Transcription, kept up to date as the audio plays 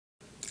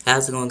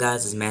How's it going,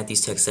 guys? It's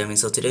Matthew's Tech 7.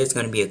 So today is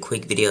going to be a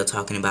quick video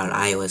talking about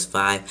iOS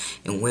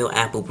 5 and will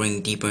Apple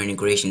bring deeper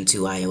integration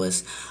to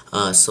iOS.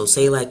 So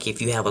say like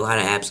if you have a lot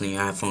of apps on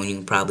your iPhone, you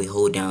can probably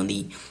hold down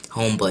the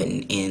home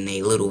button and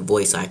a little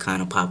voice icon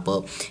will pop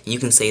up. And you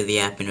can save the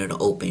app and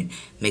it'll open.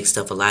 Makes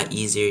stuff a lot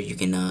easier. You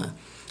can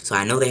so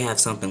I know they have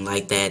something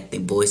like that, the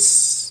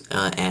voice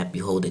app,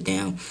 you hold it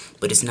down,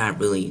 but it's not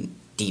really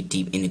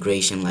deep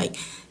integration like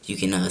you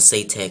can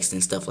say text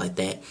and stuff like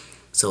that.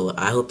 So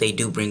I hope they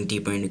do bring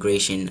deeper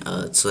integration,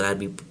 so that'd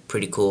be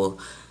pretty cool.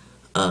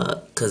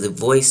 Cause the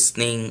voice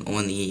thing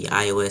on the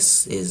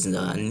iOS is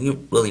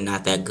really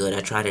not that good.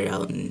 I tried it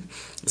out and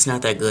it's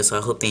not that good. So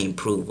I hope they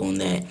improve on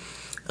that.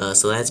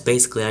 So that's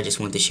basically, I just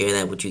wanted to share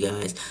that with you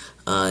guys.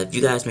 If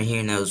you guys been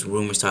hearing those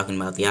rumors talking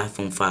about the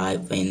iPhone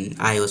 5 and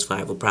iOS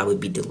 5 will probably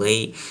be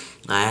delayed,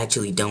 I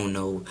actually don't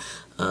know.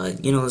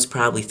 It's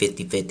probably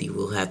 50-50.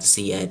 We'll have to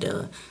see at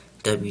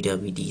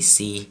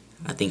WWDC.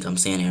 I think I'm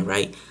saying that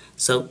right.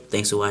 So,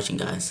 thanks for watching,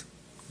 guys.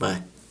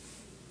 Bye.